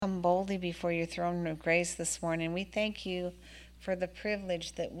boldly before your throne of grace this morning. We thank you for the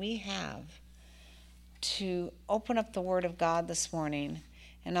privilege that we have to open up the Word of God this morning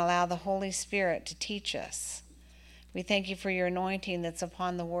and allow the Holy Spirit to teach us. We thank you for your anointing that's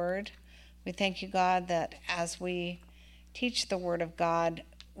upon the Word. We thank you, God, that as we teach the Word of God,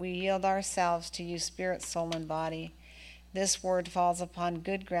 we yield ourselves to you, spirit, soul, and body. This word falls upon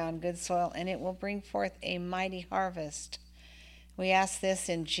good ground, good soil, and it will bring forth a mighty harvest. We ask this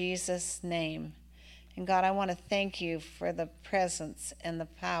in Jesus' name. And God, I want to thank you for the presence and the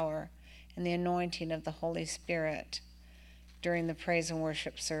power and the anointing of the Holy Spirit during the praise and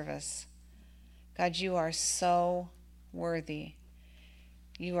worship service. God, you are so worthy.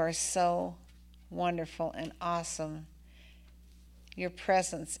 You are so wonderful and awesome. Your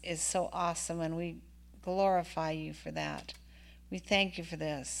presence is so awesome, and we glorify you for that. We thank you for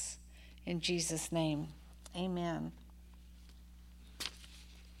this. In Jesus' name, amen.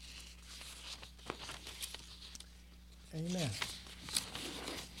 Amen.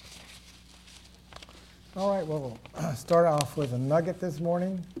 All right, well, we'll start off with a nugget this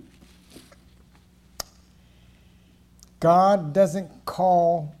morning. God doesn't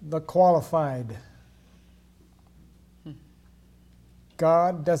call the qualified.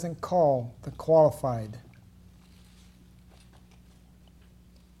 God doesn't call the qualified.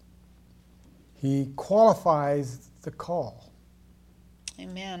 He qualifies the call.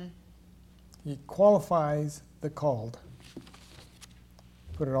 Amen. He qualifies the called.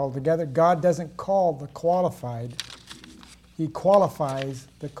 Put it all together. God doesn't call the qualified. He qualifies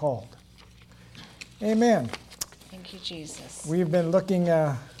the called. Amen. Thank you, Jesus. We've been looking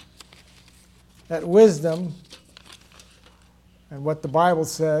at wisdom and what the Bible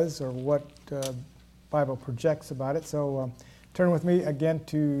says, or what the Bible projects about it. So turn with me again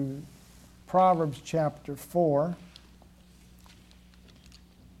to Proverbs chapter 4,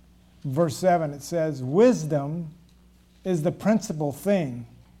 verse 7. It says, "Wisdom is the principal thing.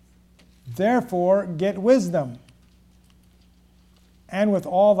 Therefore get wisdom. And with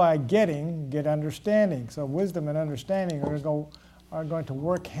all thy getting, get understanding." So wisdom and understanding are going to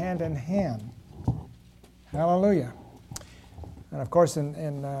work hand in hand. Hallelujah. And of course,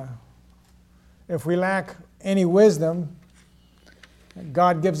 if we lack any wisdom,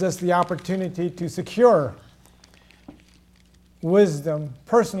 God gives us the opportunity to secure wisdom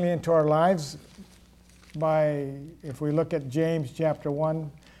personally into our lives by, if we look at James chapter 1,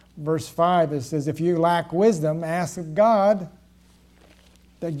 verse 5, it says, "If you lack wisdom, ask of God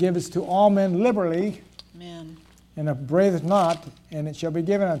that giveth to all men liberally, Amen, and upbraideth not, and it shall be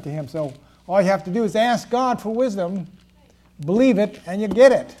given unto him." So all you have to do is ask God for wisdom, believe it, and you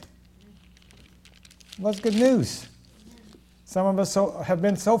get it. Well, that's good news. Some of us have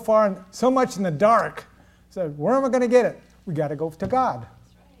been so much in the dark. So where am I going to get it? We got to go to God.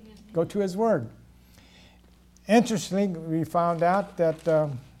 Go to His Word. Interestingly, we found out that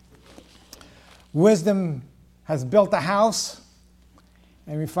wisdom has built a house,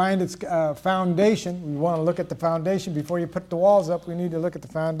 and we find its foundation. We want to look at the foundation. Before you put the walls up, we need to look at the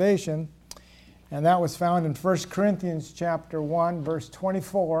foundation. And that was found in 1 Corinthians chapter 1, verse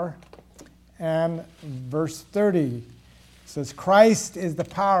 24 and verse 30. It says, "Christ is the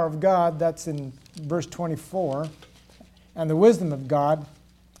power of God," that's in verse 24, "and the wisdom of God.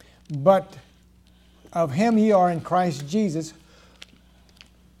 But of him ye are in Christ Jesus,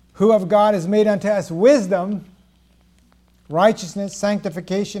 who of God is made unto us wisdom, righteousness,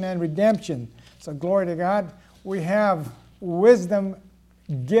 sanctification, and redemption." So glory to God. We have wisdom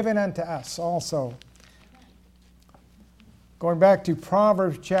given unto us also. Going back to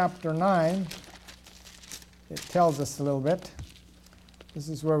Proverbs chapter 9, it tells us a little bit. This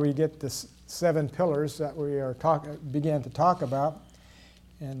is where we get the 7 pillars that we began to talk about.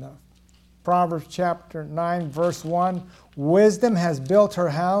 In Proverbs chapter 9, verse 1, "Wisdom has built her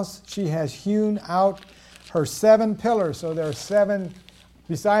house. She has hewn out her 7 pillars." So there are 7,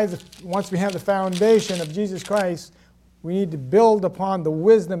 besides, once we have the foundation of Jesus Christ, we need to build upon the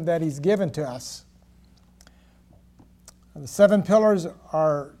wisdom that He's given to us. The 7 pillars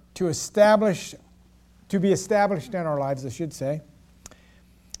are to be established in our lives, I should say.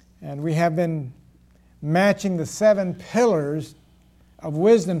 And we have been matching the 7 pillars of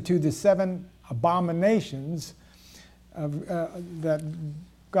wisdom to the 7 abominations that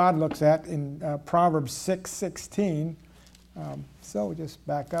God looks at in Proverbs 6:16. So just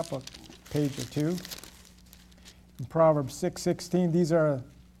back up a page or two. In Proverbs 6:16, "These are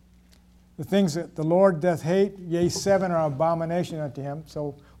the things that the Lord doth hate, yea, 7 are abomination unto him."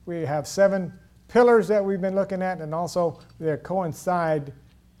 So we have 7 pillars that we've been looking at, and also they coincide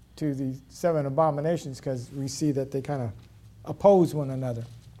to the 7 abominations because we see that they kind of oppose one another.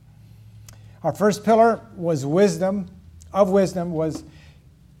 Our first pillar was wisdom. Of wisdom was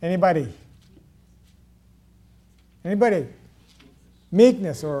anybody? Anybody?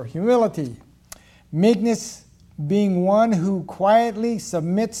 Meekness or humility. Meekness being one who quietly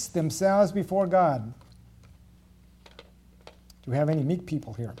submits themselves before God. Do we have any meek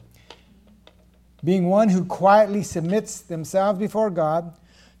people here? Being one who quietly submits themselves before God,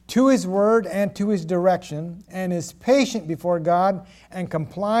 to His word and to His direction, and is patient before God and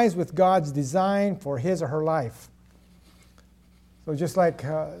complies with God's design for his or her life. So just like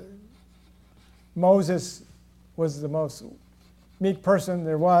Moses was the most meek person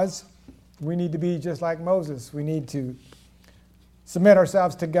there was, we need to be just like Moses. We need to submit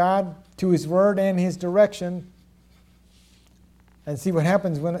ourselves to God, to His word and His direction, and see what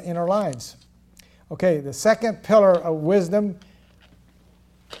happens in our lives. Okay, the second pillar of wisdom.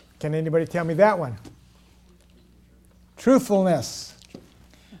 Can anybody tell me that one? Truthfulness.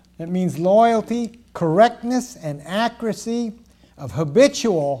 It means loyalty, correctness, and accuracy of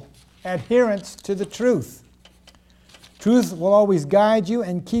habitual adherence to the truth. Truth will always guide you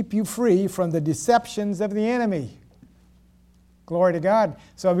and keep you free from the deceptions of the enemy. Glory to God.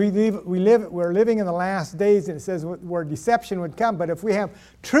 So we're living in the last days, and it says where deception would come. But if we have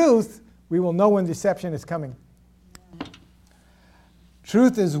truth, we will know when deception is coming.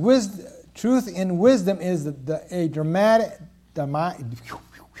 Truth in wisdom is a dramatic.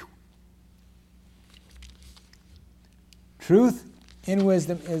 Truth in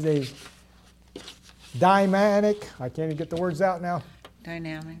wisdom is a dynamic. I can't even get the words out now.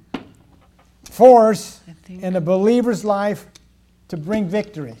 Dynamic force in a believer's life to bring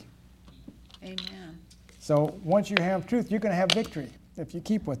victory. Amen. So once you have truth, you're going to have victory if you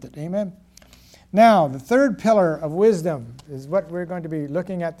keep with it. Amen. Now, the third pillar of wisdom is what we're going to be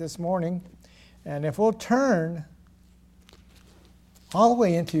looking at this morning. And if we'll turn all the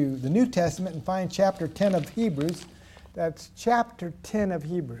way into the New Testament and find chapter 10 of Hebrews, that's chapter 10 of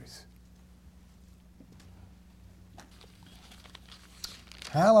Hebrews.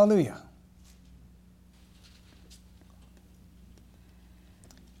 Hallelujah.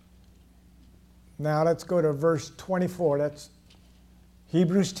 Now let's go to verse 24. That's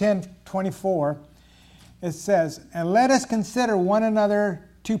Hebrews 10:24. It says, "And let us consider one another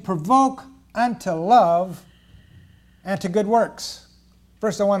to provoke unto love and to good works."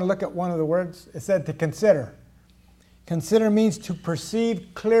 First, I want to look at one of the words. It said to consider. Consider means to perceive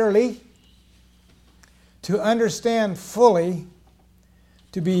clearly, to understand fully,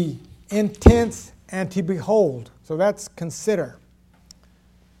 to be intense, and to behold. So that's consider.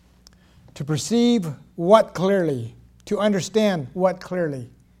 To perceive what clearly? To understand what clearly?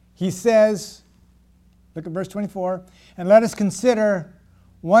 He says, look at verse 24, "And let us consider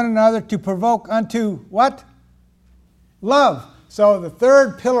one another to provoke unto" what? Love. So the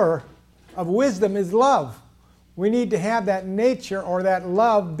third pillar of wisdom is love. We need to have that nature or that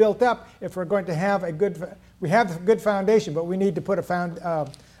love built up if we're going to have we have a good foundation, but we need to put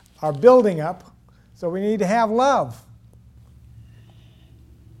our building up. So we need to have love.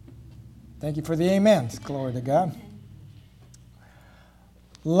 Thank you for the amens. Glory to God.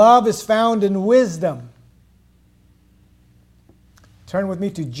 Love is found in wisdom. Turn with me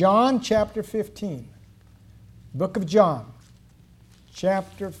to John chapter 15. Book of John,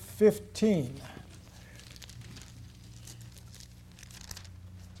 chapter 15.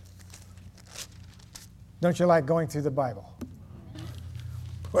 Don't you like going through the Bible?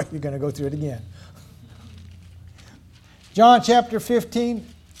 Well, you're going to go through it again. John chapter 15.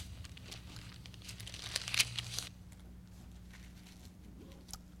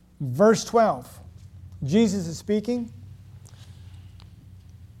 Verse 12. Jesus is speaking.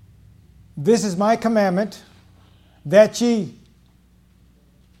 "This is my commandment, that ye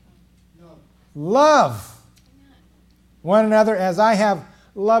love one another as I have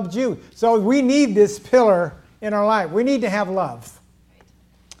loved you." So we need this pillar in our life. We need to have love.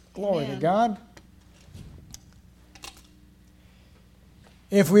 Glory to God.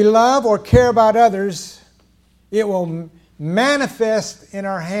 If we love or care about others, it will manifest in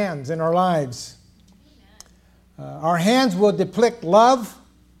our hands, in our lives. Our hands will depict love,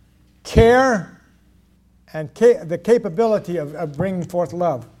 care, and the capability of bringing forth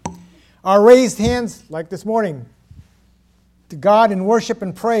love. Our raised hands, like this morning, to God in worship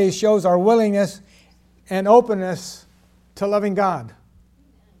and praise shows our willingness and openness to loving God.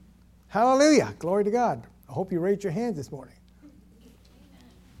 Hallelujah. Glory to God. I hope you raised your hands this morning.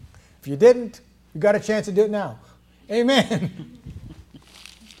 If you didn't, you got a chance to do it now. Amen.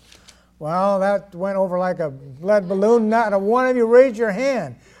 Well, that went over like a lead balloon. Not a one of you raised your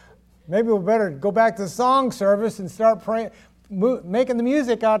hand. Maybe we better go back to the song service and start praying, making the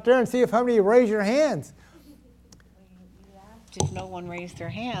music out there and see if how many raise your hands. You asked if no one raised their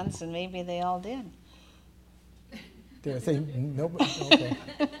hands, and maybe they all did. Did I say nobody? Okay.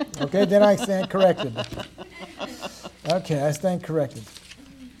 Okay, then I stand corrected. Okay, I stand corrected.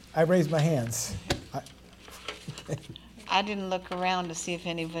 I raised my hands. I didn't look around to see if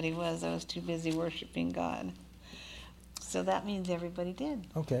anybody was. I was too busy worshiping God. So that means everybody did.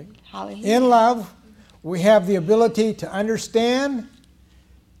 Okay. Hallelujah. In love, we have the ability to understand,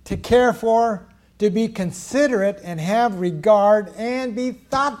 to care for, to be considerate, and have regard, and be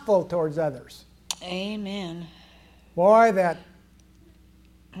thoughtful towards others. Amen. Boy, that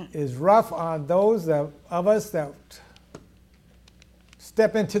is rough on those of us that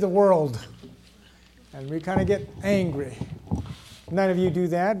step into the world, and we kind of get angry. None of you do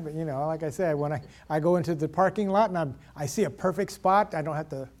that, but like I said, when I go into the parking lot and I see a perfect spot, I don't have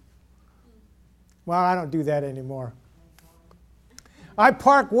to, I don't do that anymore. I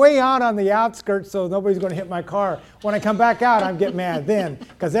park way out on the outskirts so nobody's going to hit my car. When I come back out, I get mad then,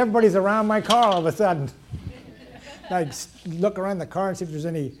 because everybody's around my car all of a sudden. I look around the car and see if there's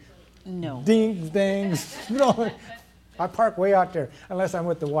any ding things. I park way out there, unless I'm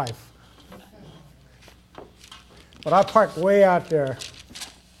with the wife. But I park way out there.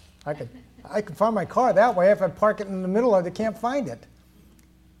 I can find my car that way. If I park it in the middle of it, they can't find it.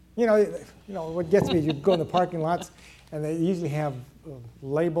 What gets me, you go in the parking lots, and they usually have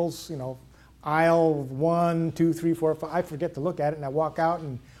labels, aisle 1, 2, 3, 4, 5. I forget to look at it, and I walk out,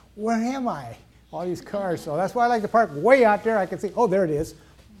 and where am I? All these cars. So that's why I like to park way out there. I can see, oh, there it is.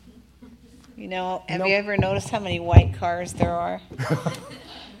 Have you ever noticed how many white cars there are?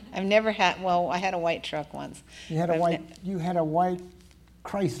 I've never had, I had a white truck once. You had a white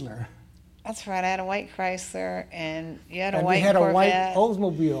Chrysler. That's right, I had a white Chrysler, and you had a and white Corvette. And we had a white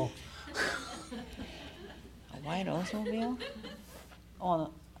Oldsmobile. A white Oldsmobile? Oh,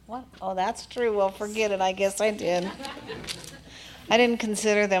 what? Oh, that's true. Well, forget it. I guess I did. I didn't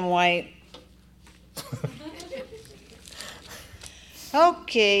consider them white.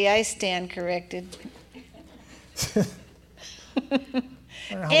 Okay, I stand corrected.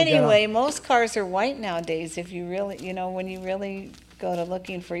 Anyway, most cars are white nowadays. If you really, when you really go to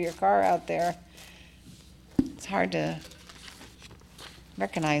looking for your car out there, it's hard to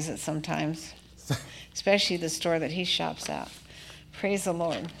recognize it sometimes, especially the store that he shops at. Praise the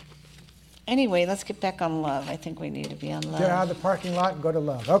Lord. Anyway, let's get back on love. I think we need to be on love. Get out of the parking lot and go to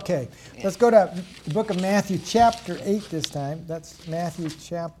love. Okay, let's go to the book of Matthew chapter 8 this time. That's Matthew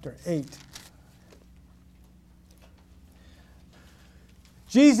chapter 8.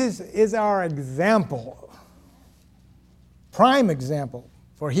 Jesus is our example, prime example,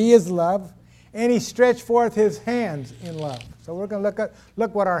 for he is love, and he stretched forth his hands in love. So we're going to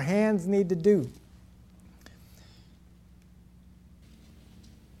look what our hands need to do.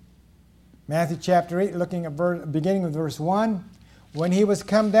 Matthew chapter 8, looking at beginning with verse 1. When he was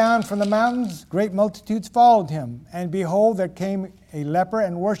come down from the mountains, great multitudes followed him. And behold, there came a leper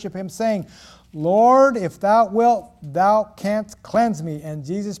and worshipped him, saying, Lord, if thou wilt, thou canst cleanse me. And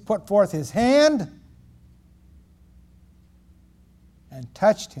Jesus put forth his hand and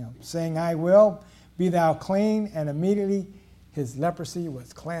touched him, saying, I will, be thou clean. And immediately his leprosy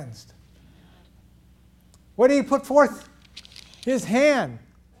was cleansed. What did he put forth? His hand.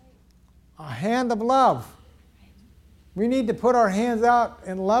 A hand of love. We need to put our hands out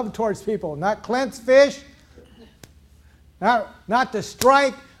in love towards people, not cleanse fish, not to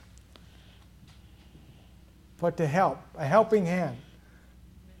strike, but to help, a helping hand.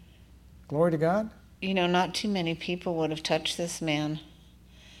 Glory to God. Not too many people would have touched this man,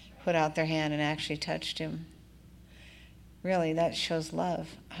 put out their hand and actually touched him. Really, that shows love.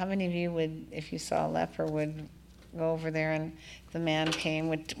 How many of you would, if you saw a leper, would go over there and the man came,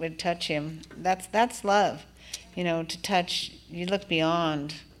 would touch him? That's love. To touch, you look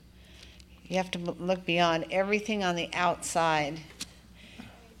beyond. You have to look beyond everything on the outside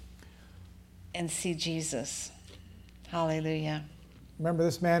and see Jesus. Hallelujah. Remember,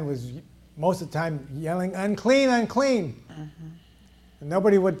 this man was most of the time yelling, unclean, unclean. Mm-hmm. And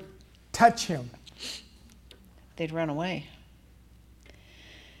nobody would touch him. They'd run away.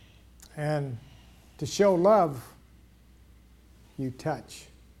 And to show love, you touch.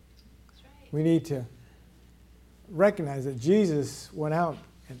 That's right. We need to recognize that Jesus went out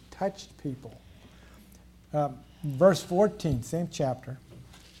and touched people. Verse 14, same chapter.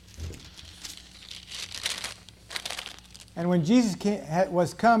 And when Jesus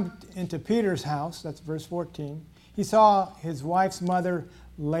was come into Peter's house, that's verse 14, he saw his wife's mother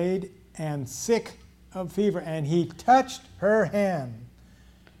laid and sick of fever, and he touched her hand,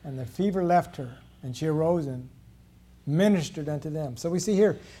 and the fever left her, and she arose and ministered unto them. So we see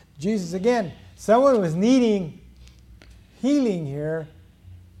here, Jesus again, someone was needing healing here,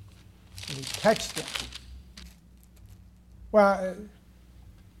 and he touched them. Well,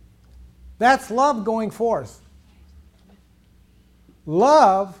 that's love going forth.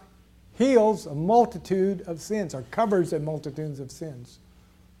 Love heals a multitude of sins, or covers a multitude of sins.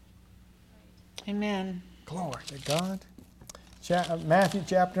 Amen. Glory to God. Matthew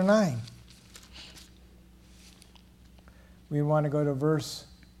chapter 9. We want to go to verse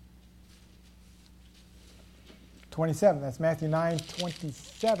 27. That's Matthew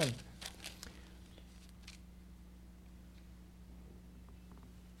 9:27.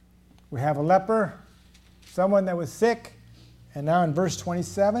 We have a leper, someone that was sick, and now in verse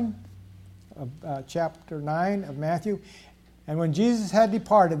 27 of chapter 9 of Matthew. And when Jesus had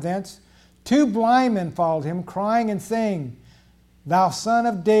departed thence, 2 blind men followed him, crying and saying, Thou Son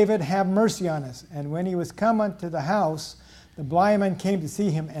of David, have mercy on us. And when he was come unto the house, the blind men came to see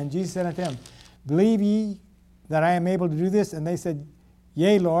him, and Jesus said unto them, Believe ye that I am able to do this? And they said,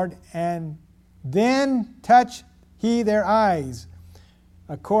 Yea, Lord. And then touched he their eyes.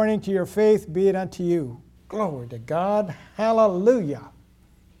 According to your faith be it unto you. Glory to God. Hallelujah.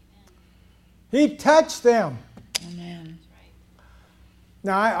 He touched them. Amen.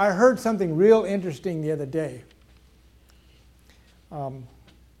 Now, I heard something real interesting the other day.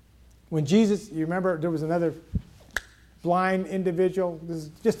 When Jesus, you remember there was another blind individual. This is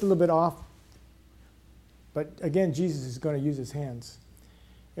just a little bit off. But again, Jesus is going to use his hands.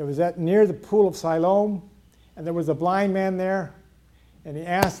 It was near the pool of Siloam, and there was a blind man there, and he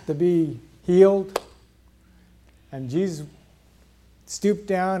asked to be healed. And Jesus stooped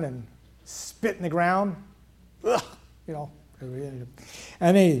down and spit in the ground. Ugh,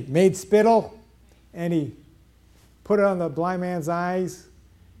 and he made spittle, and he put it on the blind man's eyes,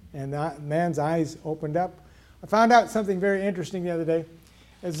 and the man's eyes opened up. I found out something very interesting the other day,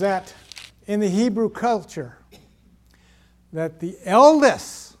 is that in the Hebrew culture, that the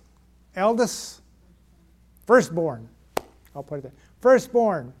eldest, firstborn, I'll put it there,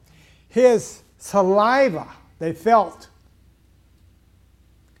 firstborn, his saliva, they felt,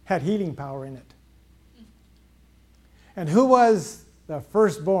 had healing power in it. And who was the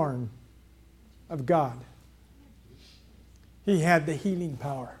firstborn of God? He had the healing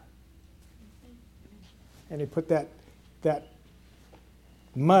power. And he put that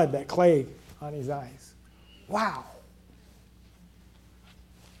mud, that clay, on his eyes. Wow.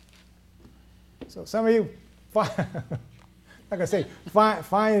 So some of you, like I say,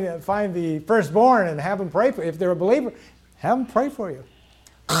 find the firstborn and have them pray for you. If they're a believer, have them pray for you.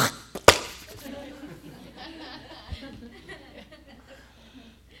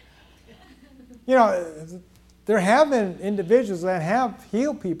 You know, there have been individuals that have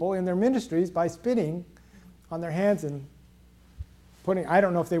healed people in their ministries by spitting on their hands and putting, I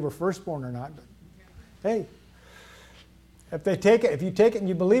don't know if they were firstborn or not, but hey, if you take it and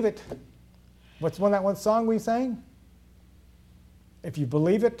you believe it, what's that one song we sang? If you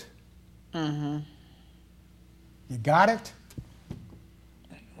believe it, you got it.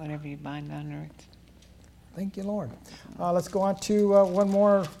 Whatever you bind on earth. Thank you, Lord. Let's go on to one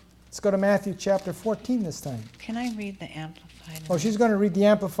more. Let's go to Matthew chapter 14 this time. Can I read the Amplified? Oh, she's going to read the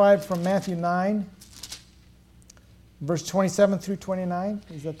Amplified from Matthew 9, verse 27 through 29.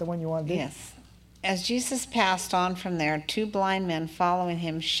 Is that the one you want to do? Yes. As Jesus passed on from there, 2 blind men following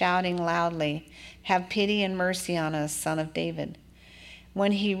him, shouting loudly, Have pity and mercy on us, Son of David.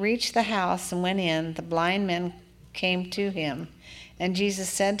 When he reached the house and went in, the blind men came to him. And Jesus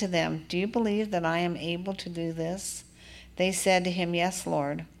said to them, Do you believe that I am able to do this? They said to him, Yes,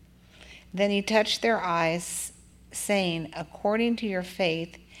 Lord. Then he touched their eyes, saying, According to your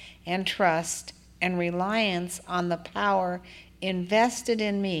faith and trust and reliance on the power invested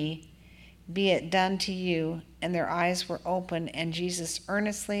in me, be it done to you. And their eyes were opened, and Jesus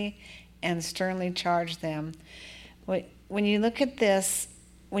earnestly and sternly charged them. When you look at this,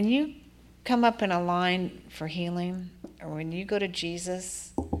 when you come up in a line for healing, or when you go to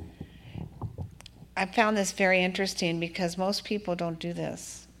Jesus, I found this very interesting because most people don't do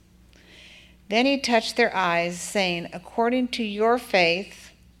this. Then he touched their eyes, saying, According to your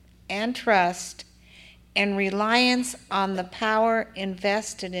faith and trust and reliance on the power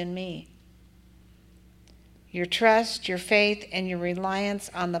invested in me. Your trust, your faith, and your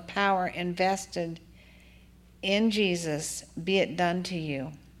reliance on the power invested in Jesus, be it done to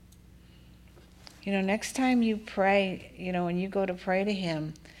you. You know, next time you pray, when you go to pray to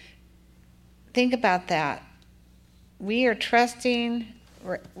him, think about that. We are trusting,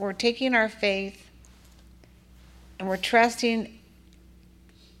 we're taking our faith, and we're trusting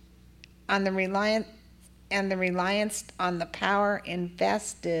on the reliance and the reliance on the power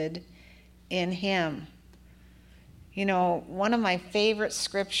invested in him. You know, one of my favorite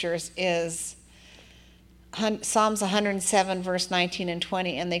scriptures is Psalms 107, verse 19 and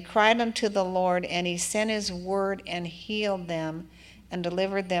 20. And they cried unto the Lord, and he sent his word and healed them and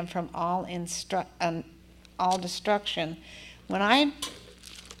delivered them from all destruction. When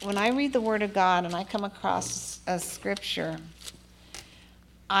I read the word of God and I come across a scripture,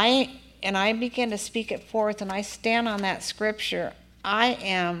 I begin to speak it forth and I stand on that scripture, I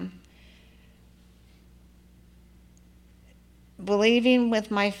am believing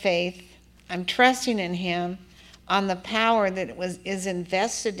with my faith. I'm trusting in him on the power that is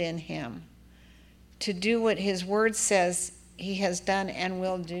invested in him to do what his word says he has done and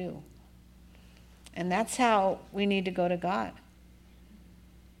will do. And that's how we need to go to God.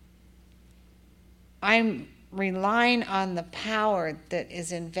 I'm relying on the power that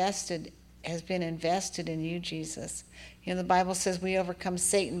has been invested in you, Jesus. You know, the Bible says we overcome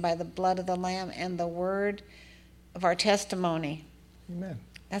Satan by the blood of the Lamb and the word of our testimony. Amen.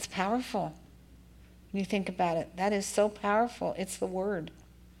 That's powerful. When you think about it, that is so powerful. It's the word.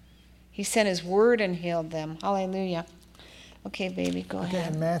 He sent his word and healed them. Hallelujah. Okay, baby, go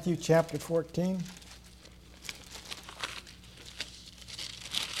ahead. In Matthew chapter 14.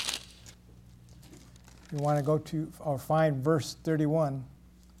 You want to go to or find verse 31.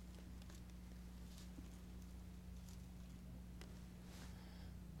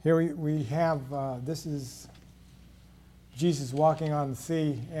 Here we have, this is Jesus walking on the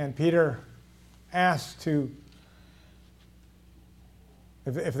sea, and Peter asked to,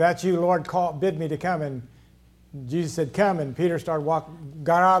 if that's you, Lord, bid me to come. And Jesus said, come. And Peter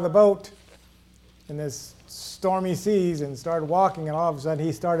got out of the boat in this stormy seas and started walking. And all of a sudden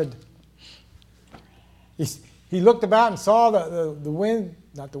he looked about and saw the wind,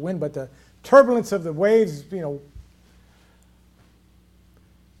 not the wind, but the turbulence of the waves, you know.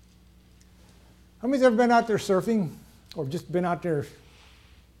 How many's ever been out there surfing, or just been out there,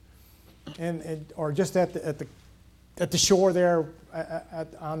 or just at the shore there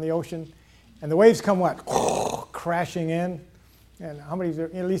on the ocean, and the waves come crashing in, and how many's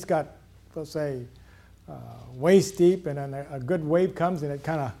at least got, let's say, waist deep, and then a good wave comes and it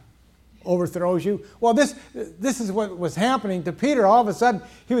kind of overthrows you. Well, this is what was happening to Peter. All of a sudden,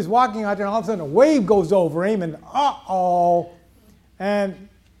 he was walking out there, and all of a sudden a wave goes over him, and and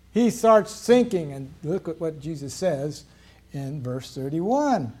he starts sinking. And look at what Jesus says in verse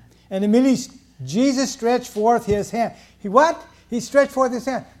 31. And immediately Jesus stretched forth his hand. He stretched forth his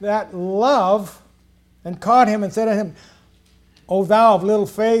hand. That love, and caught him and said to him, O thou of little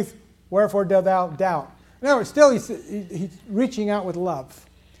faith, wherefore dost thou doubt? In other words, still he's reaching out with love.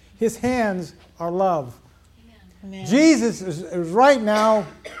 His hands are love. Amen. Jesus is right now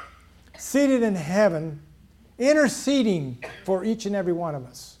seated in heaven, interceding for each and every one of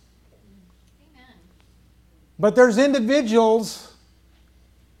us. Amen. But there's individuals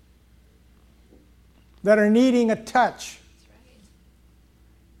that are needing a touch.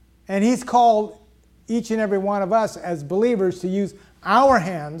 And he's called each and every one of us as believers to use our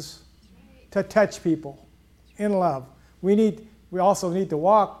hands to touch people in love. We also need to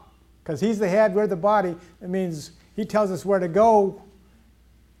walk, because he's the head, we're the body. It means he tells us where to go.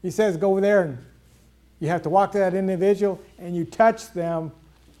 He says go there, and you have to walk to that individual and you touch them,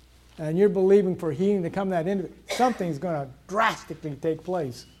 and you're believing for healing to come to that individual. Something's going to drastically take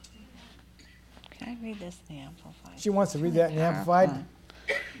place. Can I read this in the Amplified? She wants to read that in the Amplified.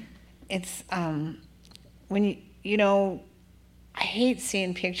 It's when you know, I hate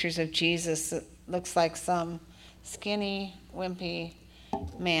seeing pictures of Jesus that looks like some skinny, wimpy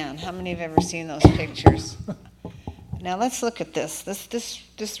man. How many have ever seen those pictures? Now let's look at this.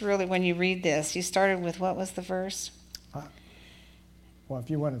 This really, when you read this, you started with, what was the verse? Well, if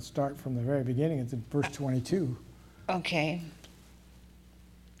you want to start from the very beginning, it's in verse 22. Okay.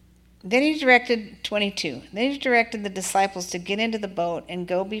 Then he directed, 22, then he directed the disciples to get into the boat and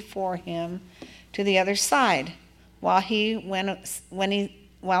go before him to the other side, while he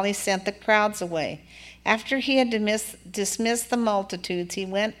sent the crowds away. After he had dismissed the multitudes, he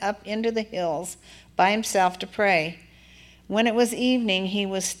went up into the hills by himself to pray. When it was evening, he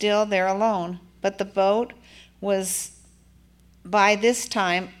was still there alone, but the boat was by this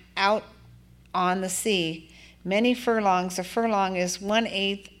time out on the sea, many furlongs. A furlong is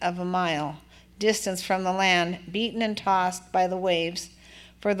 1/8 of a mile distance from the land, beaten and tossed by the waves,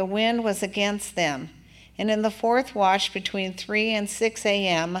 for the wind was against them. And in the fourth watch, between 3 and 6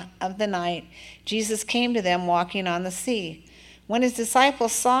 a.m. of the night, Jesus came to them walking on the sea. When his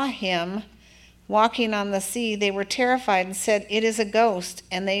disciples saw him walking on the sea, they were terrified and said, "It is a ghost,"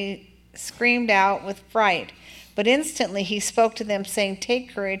 and they screamed out with fright. But instantly he spoke to them, saying,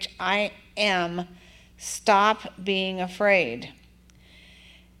 "Take courage, I am. Stop being afraid."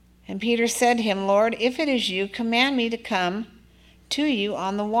 And Peter said to him, "Lord, if it is you, command me to come to you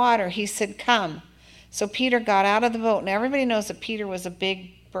on the water." He said, "Come." So Peter got out of the boat. Now everybody knows that Peter was a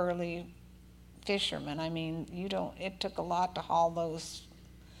big, burly fisherman. I mean, it took a lot to haul those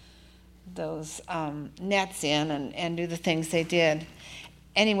nets in and do the things they did.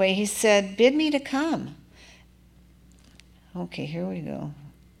 Anyway, he said, "Bid me to come." Okay, here we go.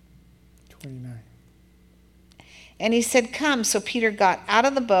 29. And he said, "Come." So Peter got out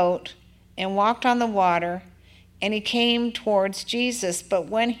of the boat and walked on the water, and he came towards Jesus. But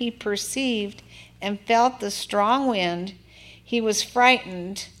when he perceived and felt the strong wind, he was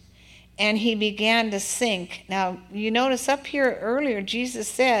frightened, and he began to sink. Now, you notice up here earlier, Jesus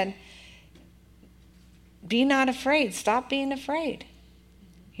said, "Be not afraid. Stop being afraid."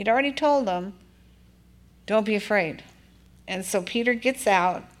 He'd already told them, don't be afraid. And so Peter gets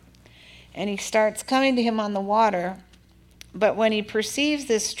out, and he starts coming to him on the water. But when he perceives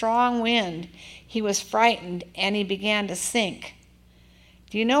this strong wind, he was frightened, and he began to sink.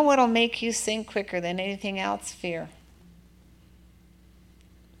 Do you know what will make you sink quicker than anything else? Fear.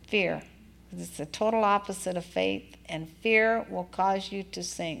 Fear. It's the total opposite of faith, and fear will cause you to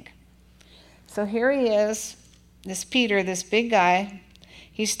sink. So here he is, this Peter, this big guy.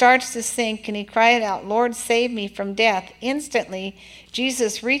 He starts to sink, and he cried out, "Lord, save me from death." Instantly,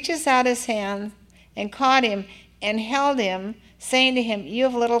 Jesus reaches out his hand and caught him and held him, saying to him, "You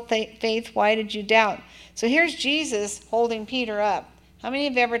have little faith, why did you doubt?" So here's Jesus holding Peter up. How many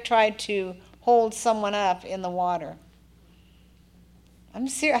have ever tried to hold someone up in the water? I'm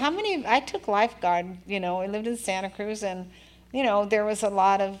serious. How many? I took lifeguard, I lived in Santa Cruz, and, there was a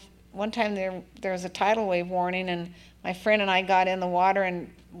lot of, one time there was a tidal wave warning, and my friend and I got in the water,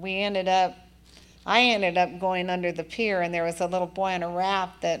 and I ended up going under the pier, and there was a little boy on a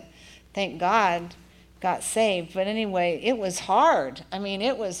raft that, thank God, got saved. But anyway, it was hard. I mean,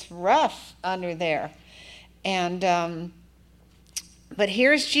 it was rough under there. And, but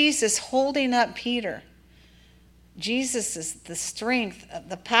here's Jesus holding up Peter. Jesus is the strength,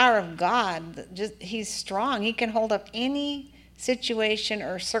 the power of God. He's strong. He can hold up any situation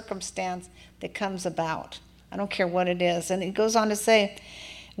or circumstance that comes about. I don't care what it is. And he goes on to say,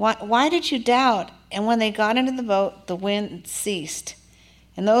 why did you doubt? And when they got into the boat, the wind ceased.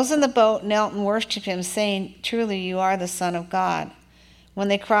 And those in the boat knelt and worshipped him, saying, "Truly you are the Son of God." When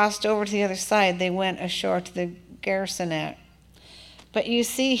they crossed over to the other side, they went ashore to the Gerasene. But you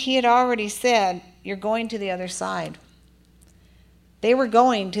see, he had already said, "You're going to the other side." They were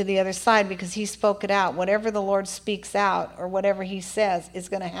going to the other side because he spoke it out. Whatever the Lord speaks out or whatever he says is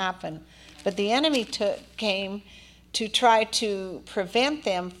going to happen. But the enemy came to try to prevent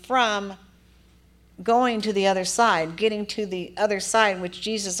them from going to the other side, getting to the other side, which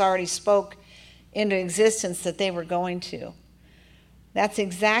Jesus already spoke into existence that they were going to. That's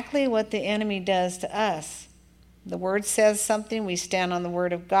exactly what the enemy does to us. The word says something, we stand on the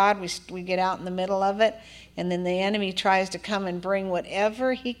word of God, we get out in the middle of it, and then the enemy tries to come and bring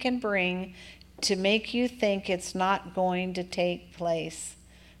whatever he can bring to make you think it's not going to take place.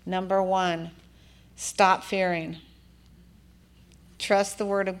 Number one, stop fearing. Trust the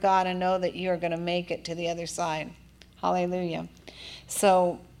word of God and know that you are going to make it to the other side. Hallelujah.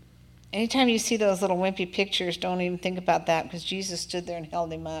 So anytime you see those little wimpy pictures, don't even think about that, because Jesus stood there and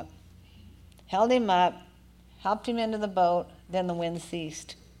held him up. Held him up, helped him into the boat, then the wind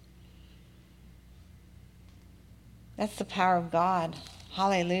ceased. That's the power of God.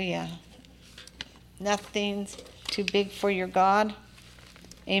 Hallelujah. Nothing's too big for your God.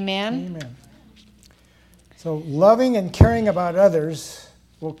 Amen. Amen. So loving and caring about others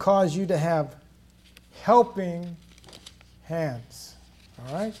will cause you to have helping hands.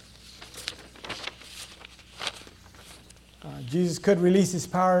 All right? Jesus could release his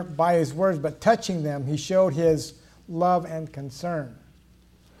power by his words, but touching them, he showed his love and concern.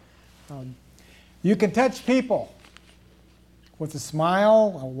 You can touch people with a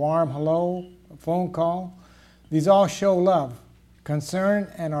smile, a warm hello, a phone call. These all show love,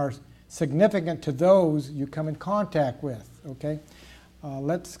 concern, and are significant to those you come in contact with. Okay?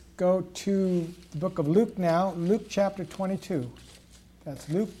 Let's go to the book of Luke now, Luke chapter 22. That's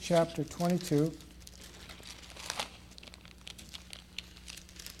Luke chapter 22.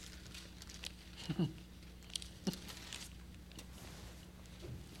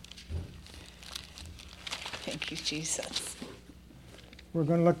 Thank you, Jesus. We're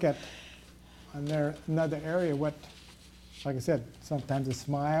going to look at another area, what, like I said, sometimes a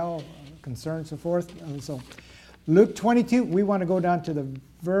smile, concern, so forth. So Luke 22, we want to go down to the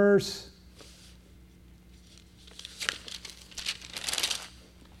verse.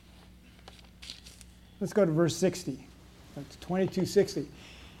 Let's go to verse 60. That's 22:60.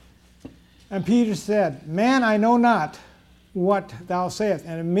 And Peter said, Man, I know not what thou sayest.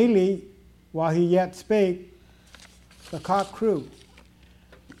 And immediately, while he yet spake, the cock crew.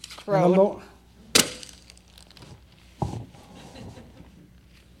 Crowed. I'm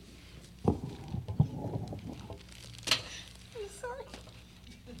sorry.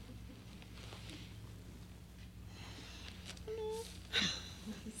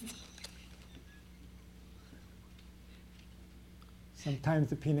 Sometimes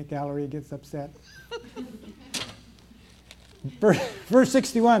the peanut gallery gets upset. Verse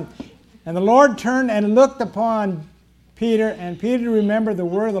 61. And the Lord turned and looked upon Peter, and Peter remembered the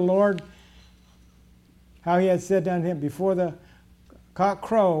word of the Lord, how he had said unto him, Before the cock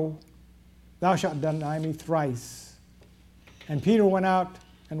crow, thou shalt deny me thrice. And Peter went out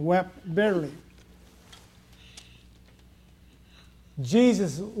and wept bitterly.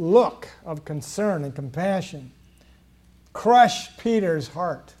 Jesus' look of concern and compassion crushed Peter's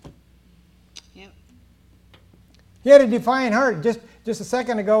heart. Yep. He had a defiant heart. Just a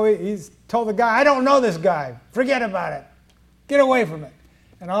second ago, he's told the guy, I don't know this guy. Forget about it. Get away from it.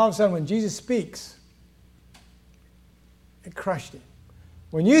 And all of a sudden, when Jesus speaks, it crushed him.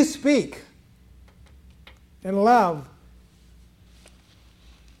 When you speak in love,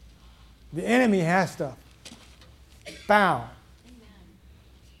 the enemy has to bow.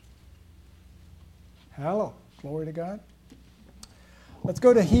 Hello. Glory to God. Let's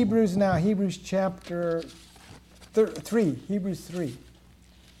go to Hebrews now. Hebrews chapter 3. Hebrews 3.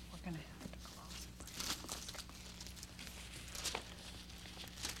 We're going to have to close.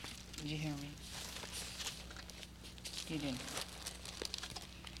 Did you hear me? You did.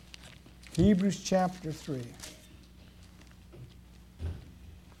 Hebrews chapter 3.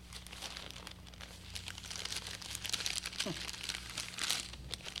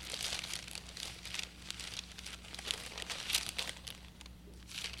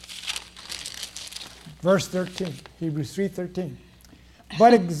 Verse 13, Hebrews 3:13.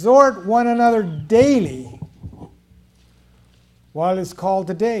 But exhort one another daily while it is called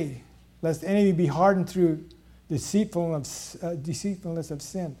today, lest any of you be hardened through deceitfulness of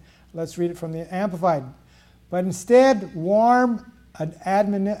sin. Let's read it from the Amplified. But instead, warm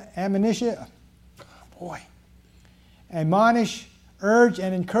admonition, admonish, urge,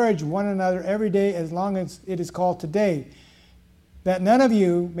 and encourage one another every day as long as it is called today, that none of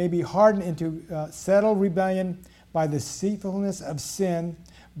you may be hardened into settled rebellion by the deceitfulness of sin,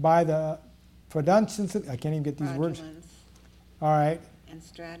 by the fraudulence. I can't even get these words. All right. And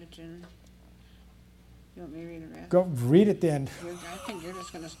stratagem. You want me to read the rest? Go read it then. I think you're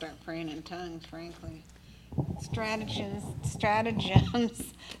just going to start praying in tongues, frankly. Stratagems,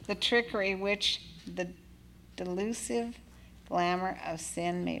 the trickery which the delusive glamour of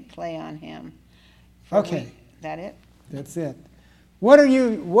sin may play on him. Okay. That it? That's it. What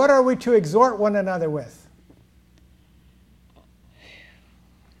are we to exhort one another with?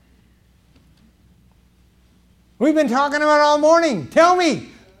 We've been talking about it all morning. Tell me.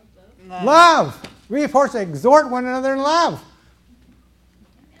 Love. We're supposed to exhort one another in love.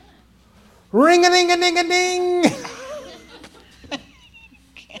 Ring-a-ding-a-ding-a-ding.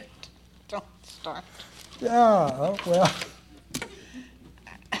 Can't. Don't start. Oh, well.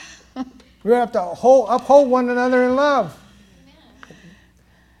 We have to uphold one another in love.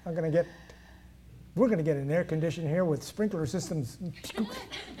 We're going to get an air conditioner here with sprinkler systems.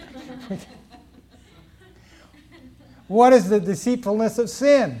 What is the deceitfulness of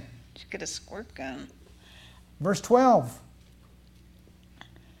sin? Just get a squirt gun. Verse 12.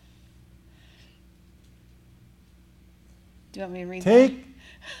 Do you want me to read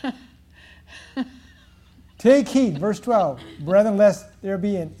that? Take heed, verse 12. Brethren, lest there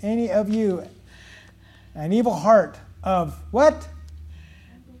be in any of you an evil heart of what?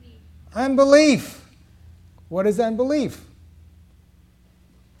 Unbelief. What is unbelief?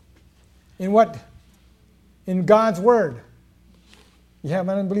 In what? In God's Word. You have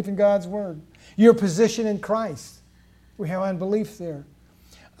unbelief in God's Word. Your position in Christ. We have unbelief there.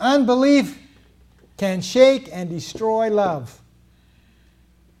 Unbelief can shake and destroy love.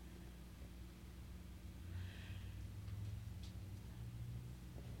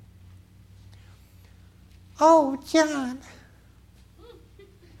 Oh, John.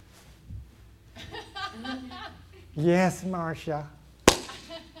 Yes, Marcia.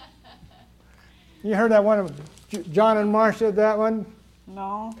 You heard that one of John and Marcia, that one?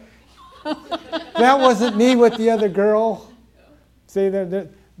 No. That wasn't me with the other girl. See,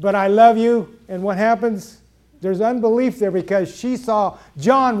 but I love you, and what happens? There's unbelief there because she saw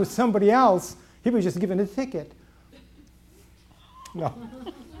John with somebody else. He was just given a ticket. No.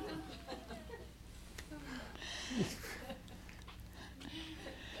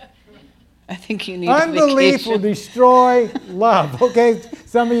 I think you need Unbelief a will vacation. destroy love. Okay,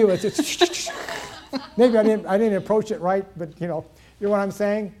 some of you, it's just maybe I didn't approach it right, but you know what I'm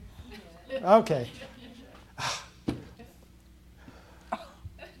saying? Okay.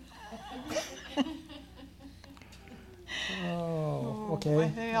 Oh,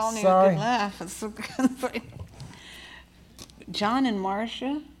 okay. They all need a Sorry. good laugh. It's so good. John and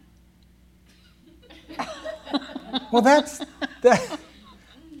Marcia. Well, that's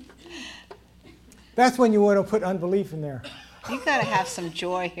when you want to put unbelief in there. You got to have some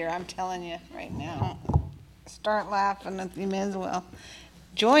joy here. I'm telling you right now. Start laughing. You may as well.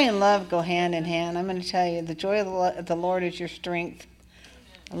 Joy and love go hand in hand. I'm going to tell you, the joy of the Lord is your strength.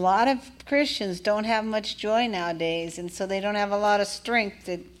 A lot of Christians don't have much joy nowadays, and so they don't have a lot of strength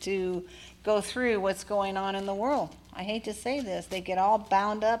to go through what's going on in the world. I hate to say this. They get all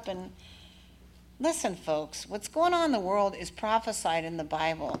bound up and listen, folks, what's going on in the world is prophesied in the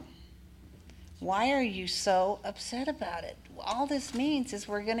Bible. Why are you so upset about it? All this means is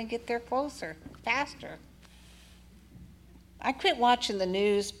we're going to get there closer, faster. I quit watching the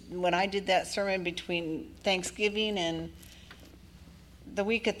news when I did that sermon between Thanksgiving and the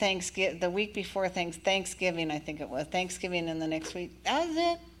week of Thanksgiving, the week before Thanksgiving, I think it was, Thanksgiving and the next week. That was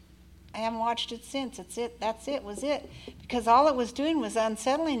it. I haven't watched it since. Was it. Because all it was doing was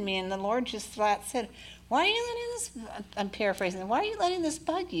unsettling me, and the Lord just flat said, why are you letting this, I'm paraphrasing, why are you letting this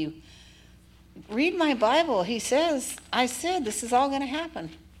bug you? Read my Bible. He says, I said this is all going to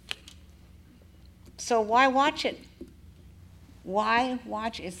happen. So why watch it? Why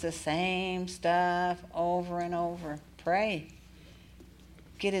watch? It's the same stuff over and over. Pray.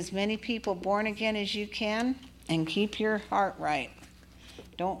 Get as many people born again as you can and keep your heart right.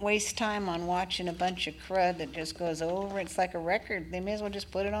 Don't waste time on watching a bunch of crud that just goes over. It's like a record. They may as well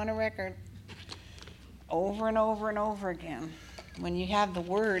just put it on a record over and over and over again. When you have the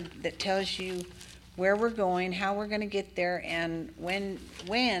word that tells you where we're going, how we're going to get there, and when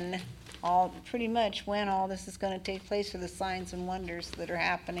all this is going to take place, are the signs and wonders that are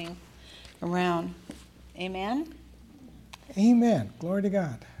happening around. Amen? Amen. Glory to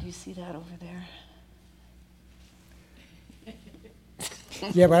God. Do you see that over there?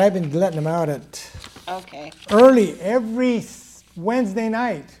 Yeah, but I've been letting them out at Okay. early every Wednesday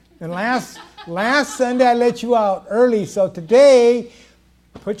night. And last Sunday I let you out early, so today,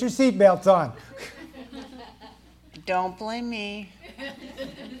 put your seatbelts on. Don't blame me.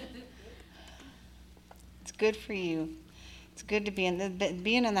 It's good for you. It's good to being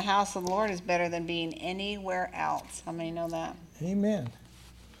in the house of the Lord is better than being anywhere else. How many know that? Amen.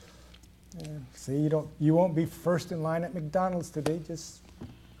 Yeah, see, you won't be first in line at McDonald's today.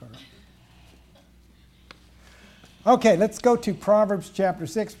 Okay, let's go to Proverbs chapter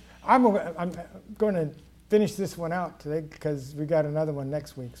 6. I'm going to finish this one out today because we got another one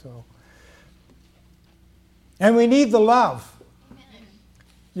next week. So, and we need the love.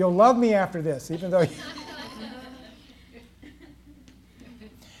 You'll love me after this, even though.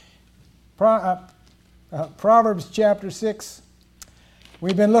 Proverbs chapter 6.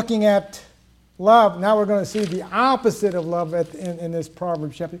 We've been looking at love. Now we're going to see the opposite of love in this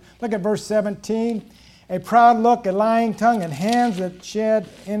Proverbs chapter. Look at verse 17. A proud look, a lying tongue, and hands that shed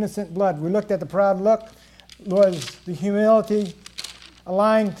innocent blood. We looked at the proud look was the humility. A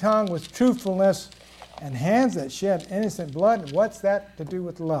lying tongue was truthfulness. And hands that shed innocent blood. What's that to do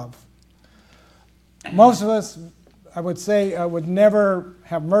with love? Most of us, I would say, would never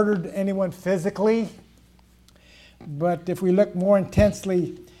have murdered anyone physically. But if we look more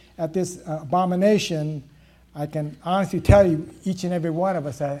intensely at this abomination, I can honestly tell you each and every one of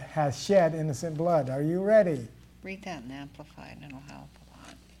us has shed innocent blood. Are you ready? Read that in Amplified, and it'll help a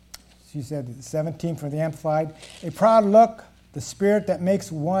lot. She said 17 for the Amplified. A proud look, the spirit that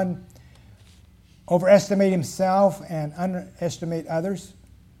makes one overestimate himself and underestimate others.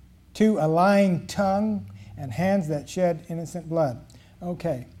 2, a lying tongue and hands that shed innocent blood.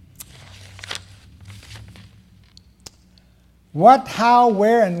 Okay. What, how,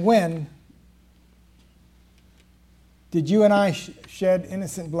 where, and when did you and I shed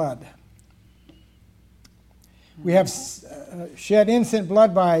innocent blood? We have shed innocent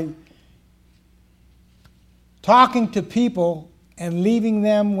blood by talking to people and leaving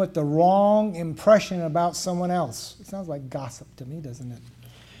them with the wrong impression about someone else. It sounds like gossip to me, doesn't it?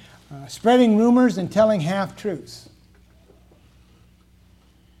 Spreading rumors and telling half-truths.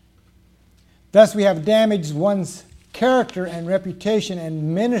 Thus we have damaged one's character and reputation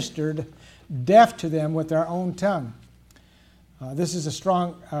and ministered deaf to them with our own tongue. This is a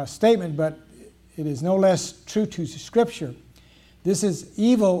strong statement, but it is no less true to Scripture. This is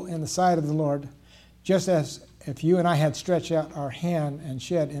evil in the sight of the Lord, just as if you and I had stretched out our hand and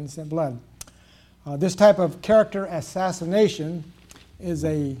shed innocent blood. This type of character assassination is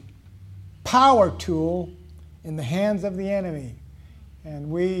a power tool in the hands of the enemy. And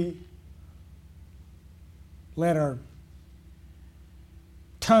we let our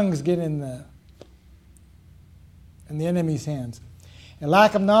tongues get in the enemy's hands. A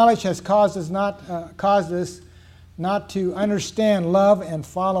lack of knowledge has caused us not to understand love and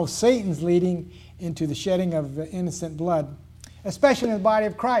follow Satan's leading into the shedding of innocent blood, especially in the body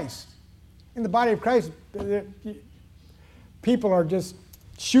of Christ. In the body of Christ, people are just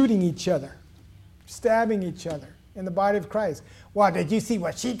shooting each other, stabbing each other in the body of Christ. Well, did you see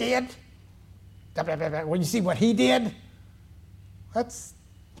what she did? When you see what he did? That's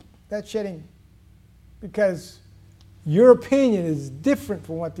shedding, because your opinion is different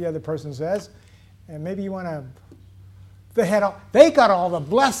from what the other person says, and maybe you want to. They got all the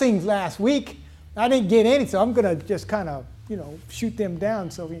blessings last week. I didn't get any, so I'm going to just kind of, shoot them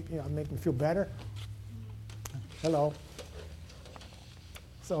down so make me feel better. Hello.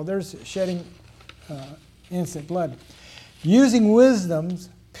 So there's shedding innocent blood. Using wisdom's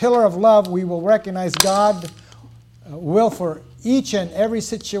pillar of love, we will recognize God's will for each and every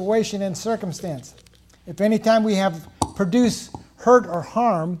situation and circumstance. If any time we have produced hurt or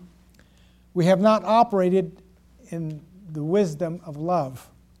harm, we have not operated in the wisdom of love.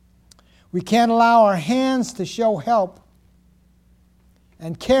 We can't allow our hands to show help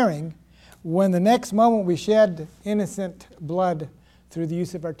and caring when the next moment we shed innocent blood through the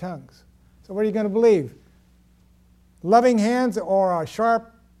use of our tongues. So what are you going to believe? Loving hands or a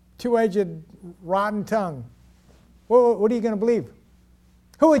sharp, two-edged, rotten tongue? What are you going to believe?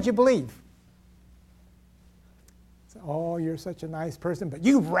 Who would you believe? Oh, you're such a nice person, but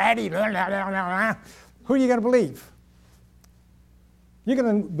you ratty. Who are you going to believe? You're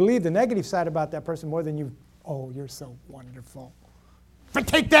going to believe the negative side about that person more than you. Oh, you're so wonderful. But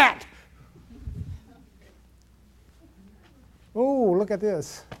take that. Oh, look at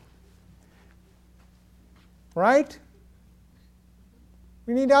this. Right?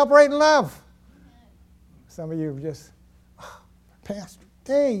 We need to operate in love. Some of you just, Pastor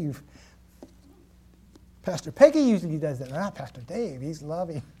Dave. Pastor Peggy usually does that. Not Pastor Dave. He's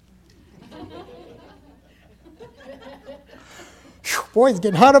loving. Boy, it's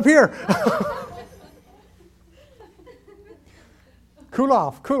getting hot up here. Cool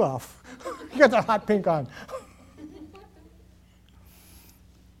off, cool off. You got the hot pink on.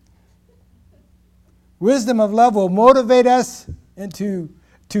 Wisdom of love will motivate us to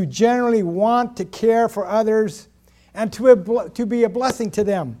generally want to care for others and to be a blessing to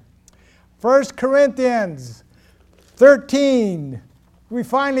them. 1 Corinthians 13. We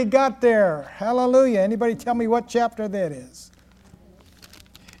finally got there. Hallelujah. Anybody tell me what chapter that is?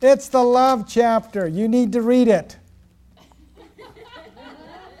 It's the love chapter. You need to read it.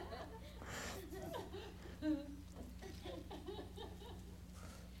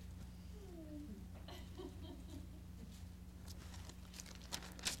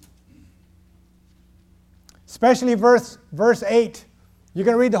 Especially verse 8. You're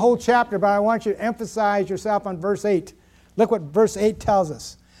going to read the whole chapter, but I want you to emphasize yourself on verse 8. Look what verse 8 tells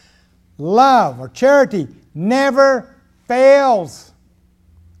us. Love or charity never fails.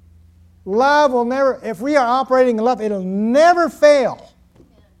 Love will never, if we are operating in love, it'll never fail.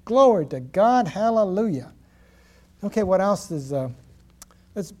 Glory to God. Hallelujah. Okay, what else is,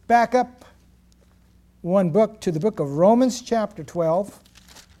 let's back up one book to the book of Romans chapter 12.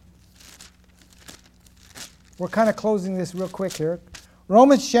 We're kind of closing this real quick here.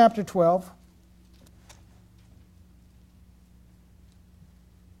 Romans chapter 12.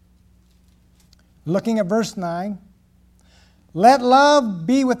 Looking at verse 9. Let love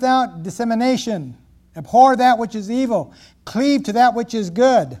be without dissemination. Abhor that which is evil. Cleave to that which is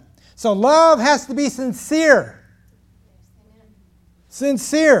good. So love has to be sincere.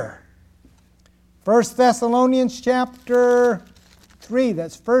 Sincere. 1 Thessalonians chapter 3.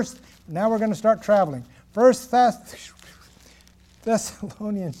 That's first. Now we're going to start traveling. 1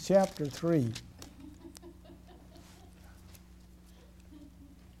 Thessalonians chapter 3.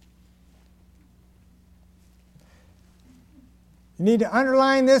 You need to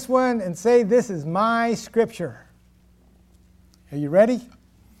underline this one and say, this is my scripture. Are you ready?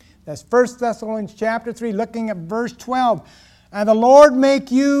 That's 1 Thessalonians chapter 3, looking at verse 12. And the Lord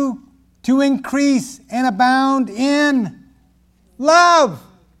make you to increase and abound in love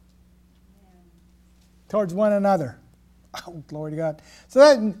towards one another. Oh, glory to God.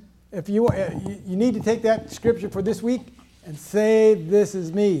 So if you need to take that scripture for this week and say, this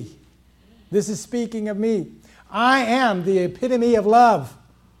is me. This is speaking of me. I am the epitome of love.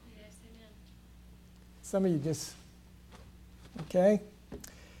 Yes, amen. Some of you just, okay?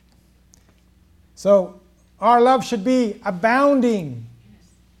 So our love should be abounding. Yes.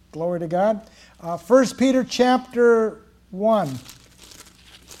 Glory to God. 1 Peter chapter 1.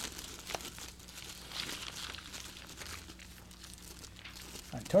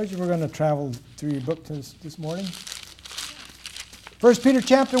 I told you we're going to travel through your book this morning. 1 Peter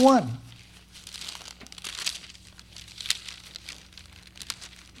chapter 1.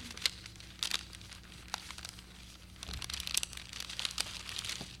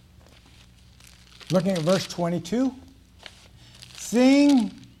 Looking at verse 22.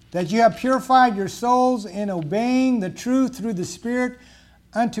 Seeing that you have purified your souls in obeying the truth through the Spirit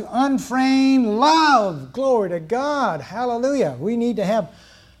unto unfeigned love. Glory to God. Hallelujah. We need to have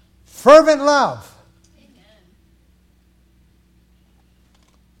fervent love. Amen.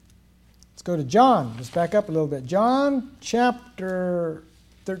 Let's go to John. Let's back up a little bit. John chapter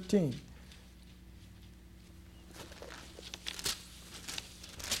 13.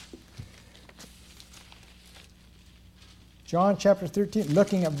 John chapter 13,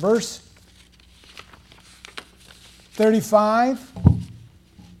 looking at verse 35.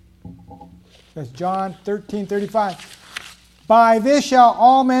 That's John 13:35. By this shall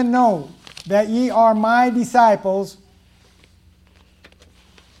all men know that ye are my disciples,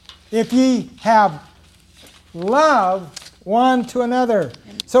 if ye have love one to another.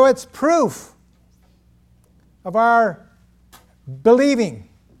 So it's proof of our believing.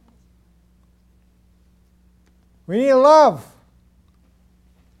 We need love.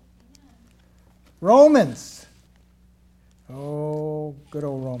 Romans. Oh, good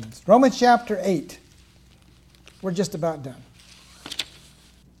old Romans. Romans chapter 8. We're just about done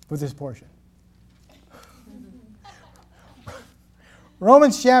with this portion.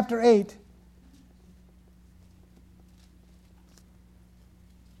 Romans chapter 8.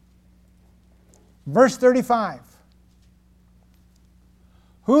 Verse 35.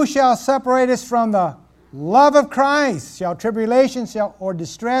 Who shall separate us from the love of Christ? Shall tribulation, or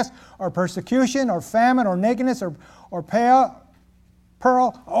distress, or persecution, or famine, or nakedness, or peril,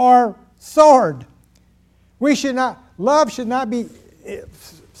 or sword? Love should not be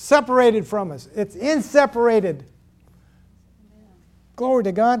separated from us. It's inseparated. Glory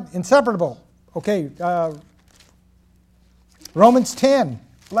to God. Inseparable. Okay. Romans 10.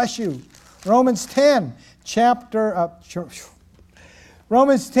 Bless you. Romans 10.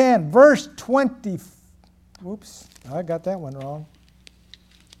 Romans 10, verse 20. Whoops, I got that one wrong.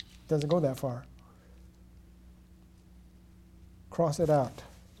 Doesn't go that far. Cross it out.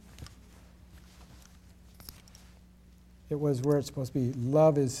 It was where it's supposed to be.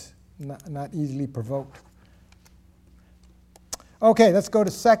 Love is not easily provoked. Okay, let's go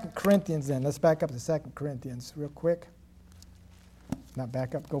to 2 Corinthians then. Let's back up to 2 Corinthians real quick. Not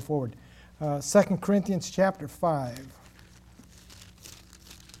back up, go forward. 2 Corinthians chapter 5.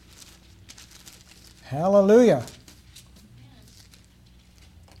 Hallelujah.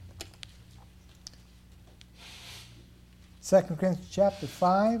 Second Corinthians chapter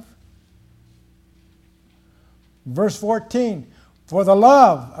 5, verse 14. For the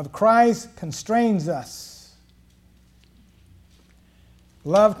love of Christ constrains us.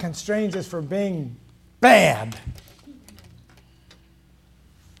 Love constrains us from being bad.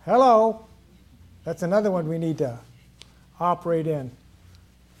 Hello. That's another one we need to operate in.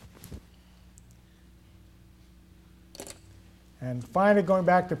 And finally, going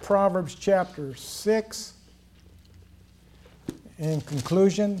back to Proverbs chapter 6, in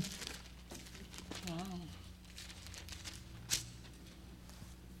conclusion. Wow.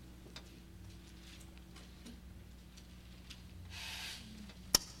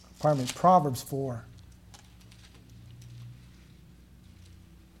 Pardon me, Proverbs 4.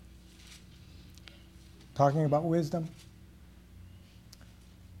 Talking about wisdom.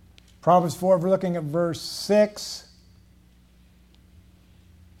 Proverbs 4, we're looking at verse 6.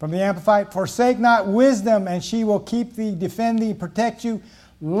 From the Amplified, forsake not wisdom, and she will keep thee, defend thee, protect you.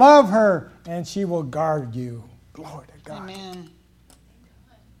 Love her, and she will guard you. Glory to God. Amen.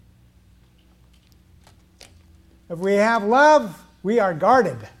 If we have love, we are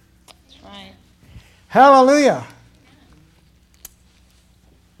guarded. That's right. Hallelujah.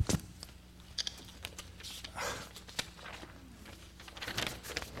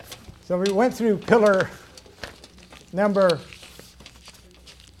 So we went through pillar number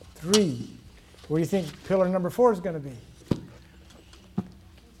 3. What do you think pillar number 4 is going to be?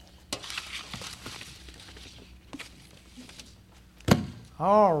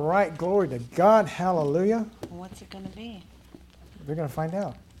 All right, glory to God, hallelujah. What's it going to be? We're going to find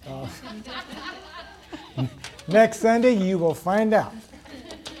out. Next Sunday, you will find out.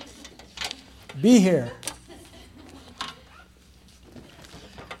 Be here.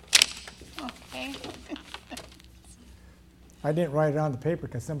 Okay. I didn't write it on the paper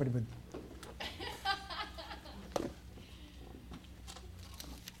because somebody would.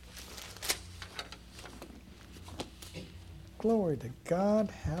 Glory to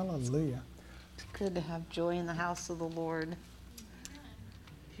God, hallelujah. It's good to have joy in the house of the Lord.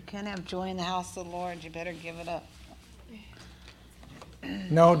 If you can't have joy in the house of the Lord, you better give it up.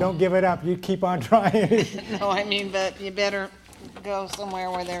 No, don't give it up. You keep on trying. No, I mean, but you better go somewhere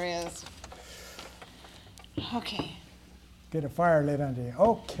where there is. Okay. Get a fire lit under you.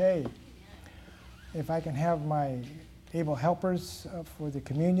 Okay. If I can have my able helpers for the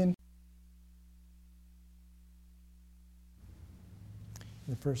communion.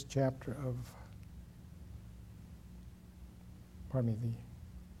 The first chapter of, the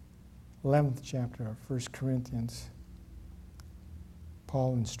 11th chapter of 1 Corinthians,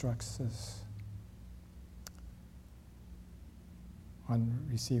 Paul instructs us on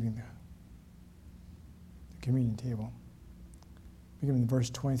receiving the communion table. Beginning in verse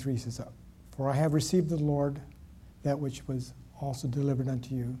 23, he says, "For I have received of the Lord that which was also delivered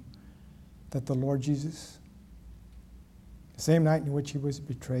unto you, that the Lord Jesus, the same night in which he was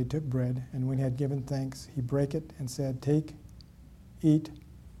betrayed, took bread, and when he had given thanks, he brake it and said, Take, eat,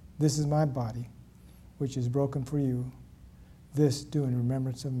 this is my body, which is broken for you. This do in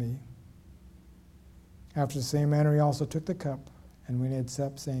remembrance of me. After the same manner he also took the cup, and when he had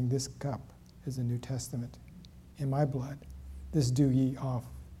supped, saying, This cup is the New Testament in my blood. This do ye oft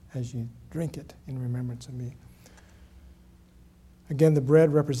as ye drink it in remembrance of me." Again, the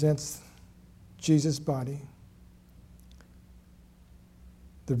bread represents Jesus' body.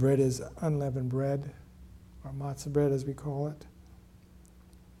 The bread is unleavened bread, or matzah bread as we call it.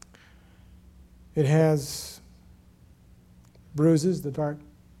 It has bruises, the dark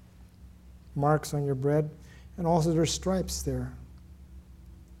marks on your bread, and also there's stripes there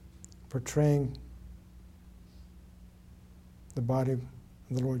portraying the body of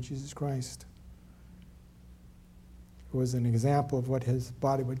the Lord Jesus Christ. It was an example of what his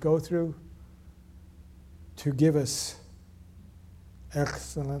body would go through to give us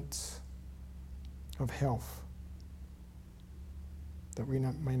excellence of health, that we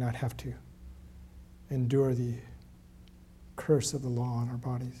may not have to endure the curse of the law on our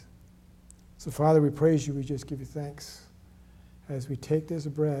bodies. So, Father, we praise you. We just give you thanks as we take this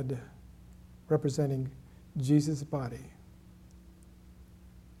bread representing Jesus' body.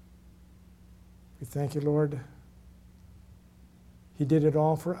 We thank you, Lord. He did it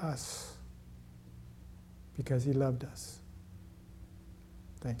all for us because he loved us.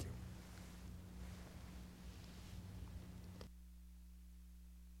 Thank you.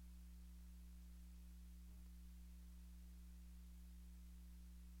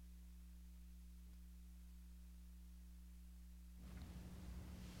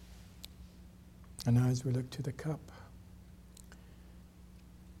 And now as we look to the cup,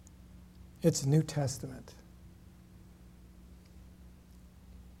 it's a New Testament.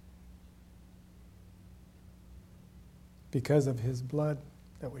 Because of his blood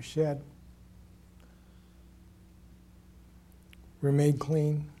that was shed, we're made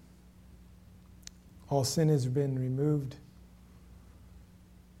clean. All sin has been removed.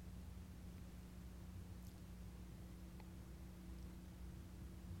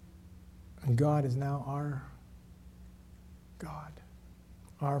 And God is now our God,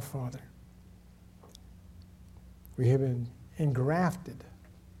 our Father. We have been engrafted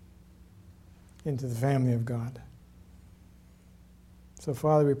into the family of God. So,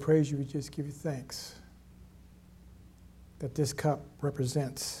 Father, we praise you. We just give you thanks that this cup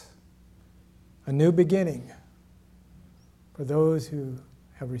represents a new beginning for those who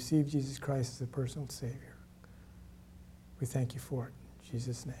have received Jesus Christ as a personal Savior. We thank you for it. In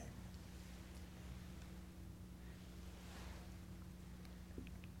Jesus' name.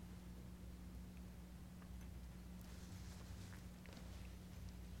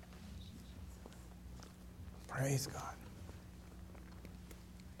 Praise God.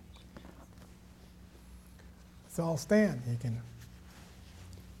 Let's all stand. You can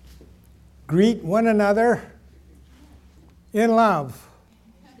greet one another in love.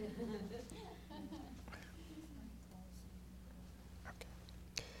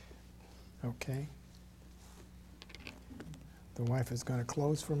 Okay. The wife is going to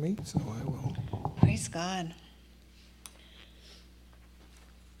close for me, so I will. Praise God.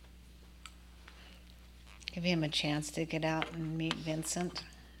 Give him a chance to get out and meet Vincent.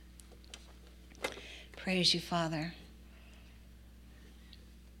 Praise you, Father.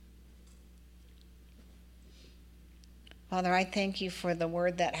 Father, I thank you for the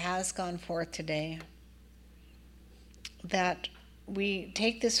word that has gone forth today, that we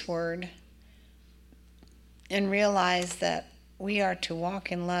take this word and realize that we are to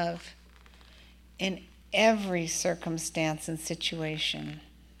walk in love in every circumstance and situation.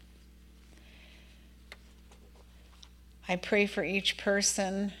 I pray for each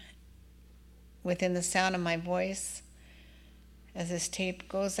person within the sound of my voice as this tape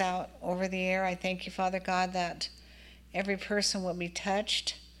goes out over the air. I thank you, Father God, that every person will be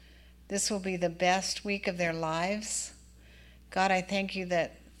touched. This will be the best week of their lives. God, I thank you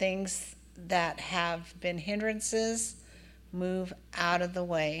that things that have been hindrances move out of the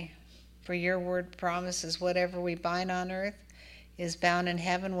way. For your word promises whatever we bind on earth is bound in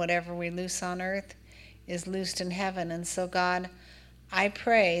heaven, whatever we loose on earth is loosed in heaven. And so, God, I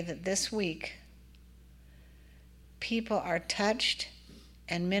pray that this week people are touched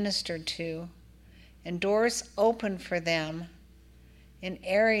and ministered to, and doors open for them in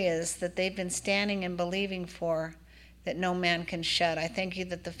areas that they've been standing and believing for that no man can shut. I thank you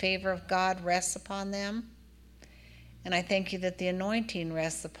that the favor of God rests upon them, and I thank you that the anointing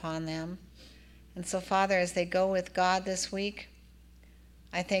rests upon them. And so, Father, as they go with God this week,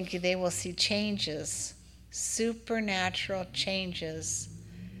 I thank you they will see changes, supernatural changes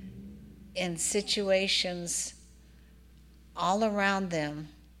in situations all around them.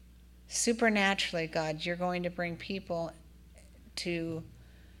 Supernaturally, God, you're going to bring people to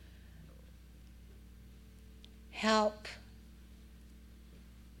help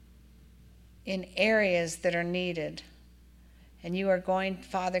in areas that are needed. And you are going,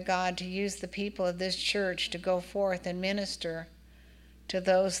 Father God, to use the people of this church to go forth and minister to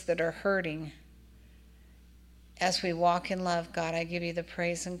those that are hurting. As we walk in love, God, I give you the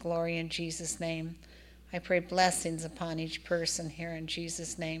praise and glory in Jesus' name. I pray blessings upon each person here in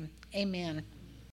Jesus' name. Amen.